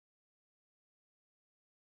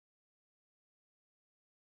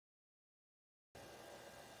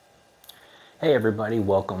Hey everybody,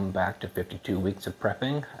 welcome back to 52 Weeks of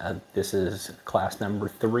Prepping. This is class number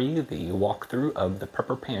 3, the walkthrough of the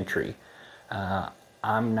Prepper Pantry.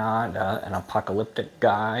 I'm not an apocalyptic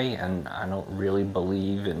guy, and I don't really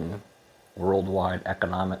believe in worldwide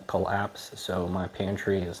economic collapse, so my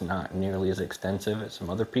pantry is not nearly as extensive as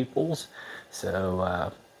some other people's.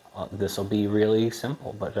 So this will be really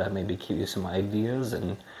simple, but maybe give you some ideas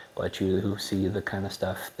and let you see the kind of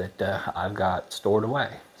stuff that I've got stored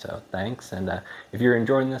away. So thanks, and if you're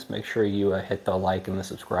enjoying this, make sure you hit the like and the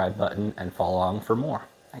subscribe button and follow along for more.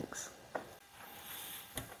 Thanks.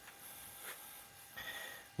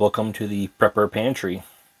 Welcome to the Prepper Pantry.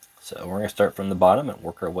 So we're going to start from the bottom and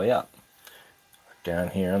work our way up. Down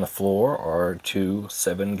here on the floor are 2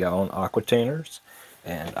 7-gallon aquatainers,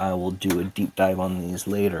 and I will do a deep dive on these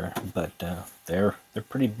later, but they're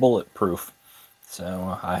pretty bulletproof.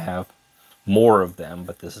 So I have more of them,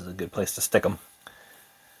 but this is a good place to stick them.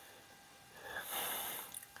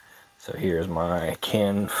 So here's my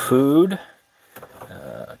canned food,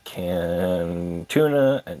 canned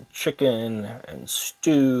tuna and chicken and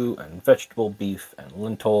stew and vegetable beef and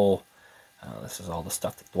lentil. This is all the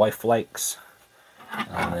stuff that the wife likes.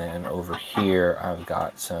 And then over here I've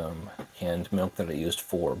got some canned milk that I used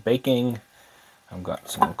for baking. I've got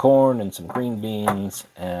some corn and some green beans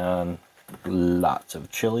and lots of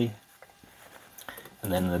chili.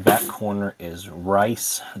 And then in the back corner is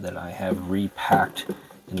rice that I have repacked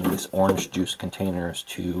in these orange juice containers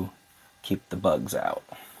to keep the bugs out.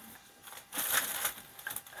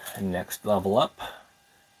 And next level up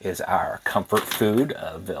is our comfort food,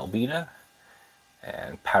 Velveeta,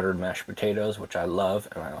 and powdered mashed potatoes, which I love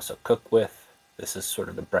and I also cook with. This is sort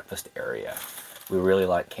of the breakfast area. We really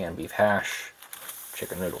like canned beef hash,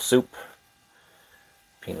 chicken noodle soup,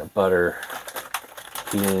 peanut butter,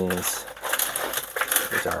 beans.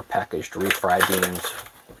 These are packaged refried beans,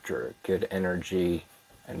 which are good energy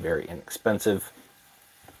and very inexpensive.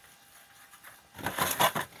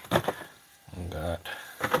 We've got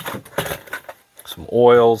some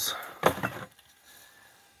oils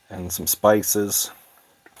and some spices.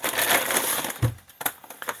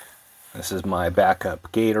 This is my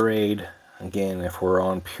backup Gatorade. Again, if we're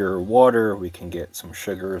on pure water, we can get some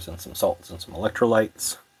sugars and some salts and some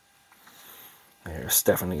electrolytes. There's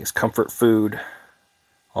Stephanie's comfort food.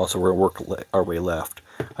 Also, we're going to work our way left.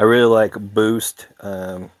 I really like Boost.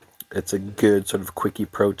 It's a good sort of quickie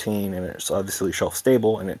protein, and it's obviously shelf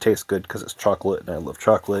stable, and it tastes good because it's chocolate, and I love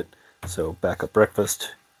chocolate. So backup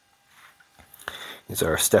breakfast. These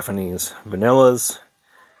are Stephanie's vanillas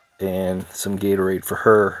and some Gatorade for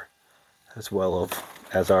her, as well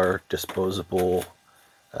as our disposable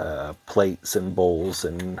plates and bowls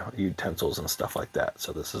and utensils and stuff like that.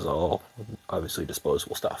 So this is all obviously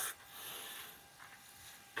disposable stuff.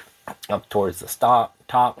 Up towards the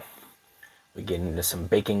top, we get into some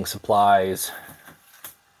baking supplies.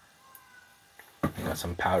 You got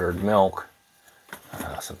some powdered milk,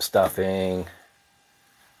 some stuffing,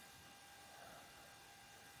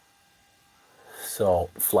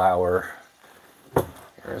 salt, flour.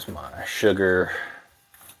 Here's my sugar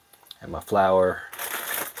and my flour,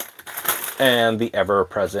 and the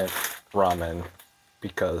ever-present ramen,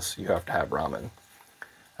 because you have to have ramen.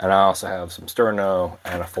 And I also have some sterno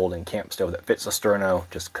and a folding camp stove that fits the sterno,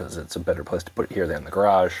 just because it's a better place to put it here than the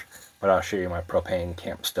garage. But I'll show you my propane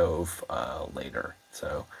camp stove later.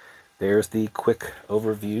 So there's the quick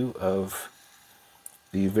overview of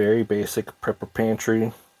the very basic Prepper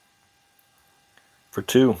Pantry for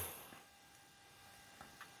 2.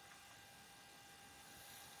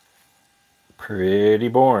 Pretty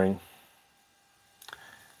boring,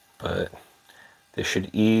 but this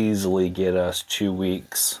should easily get us 2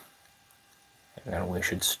 weeks, and we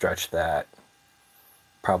should stretch that,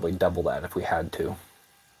 probably double that if we had to.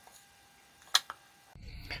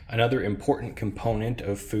 Another important component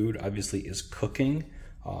of food obviously is cooking.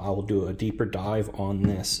 I will do a deeper dive on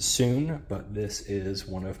this soon, but this is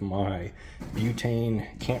one of my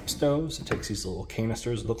butane camp stoves. It takes these little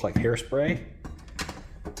canisters that look like hairspray,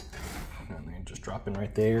 and they just drop in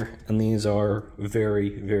right there. And these are very,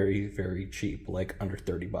 very, very cheap, like under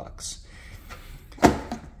 30 bucks.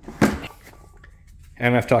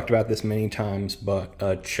 And I've talked about this many times, but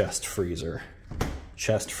a chest freezer.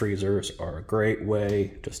 Chest freezers are a great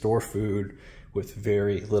way to store food with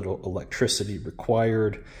very little electricity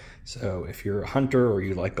required. So if you're a hunter or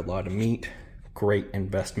you like a lot of meat, great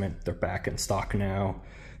investment. They're back in stock now.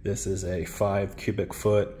 This is a 5 cubic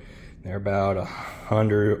foot. They're about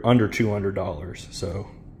under $200, so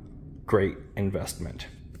great investment.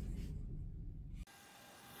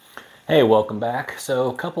 Hey, welcome back. So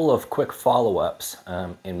a couple of quick follow-ups.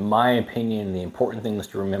 In my opinion, the important things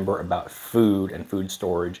to remember about food and food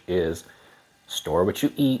storage is store what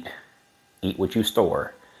you eat what you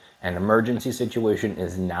store. An emergency situation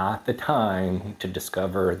is not the time to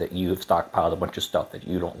discover that you've stockpiled a bunch of stuff that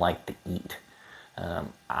you don't like to eat.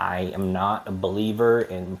 I am not a believer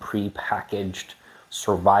in pre-packaged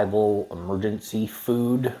survival emergency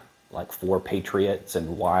food like for Patriots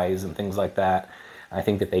and Wise and things like that. I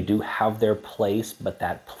think that they do have their place, but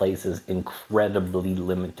that place is incredibly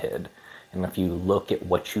limited. And if you look at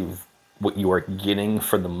what you are getting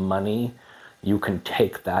for the money, you can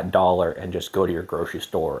take that dollar and just go to your grocery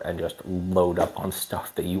store and just load up on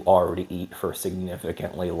stuff that you already eat for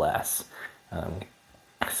significantly less.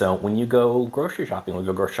 So when you go grocery shopping, we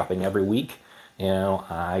go grocery shopping every week. You know,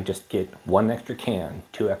 I just get 1 extra can,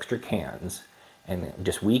 2 extra cans, and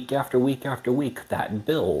just week after week after week, that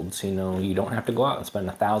builds. You know, you don't have to go out and spend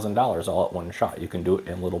 $1,000 all at one shot. You can do it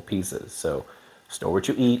in little pieces. So store what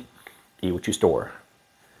you eat what you store.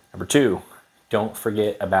 Number 2, don't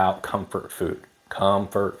forget about comfort food.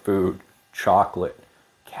 Comfort food, chocolate,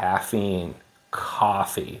 caffeine,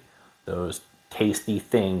 coffee, those tasty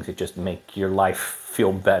things that just make your life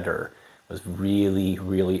feel better was really,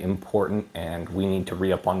 really important, and we need to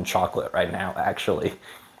re-up on chocolate right now, actually.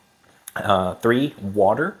 3,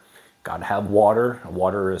 water. Gotta have water.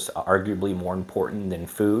 Water is arguably more important than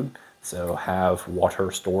food, so have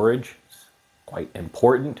water storage. It's quite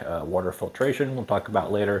important. Water filtration, we'll talk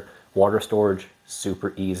about later. Water storage,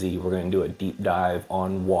 super easy. We're going to do a deep dive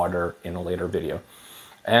on water in a later video.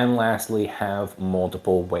 And lastly, have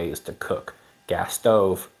multiple ways to cook. Gas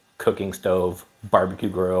stove, cooking stove, barbecue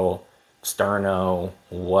grill, sterno,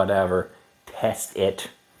 whatever. Test it,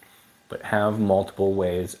 but have multiple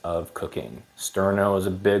ways of cooking. Sterno is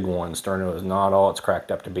a big one. Sterno is not all it's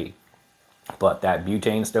cracked up to be. But that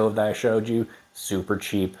butane stove that I showed you, super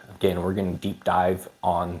cheap. Again, we're going to deep dive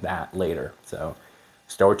on that later. So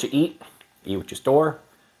store what you eat what you store,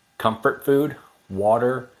 comfort food,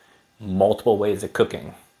 water, multiple ways of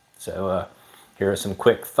cooking. So here are some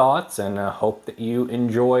quick thoughts, and hope that you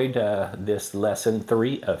enjoyed this lesson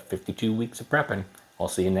 3 of 52 weeks of prepping. I'll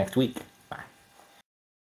see you next week.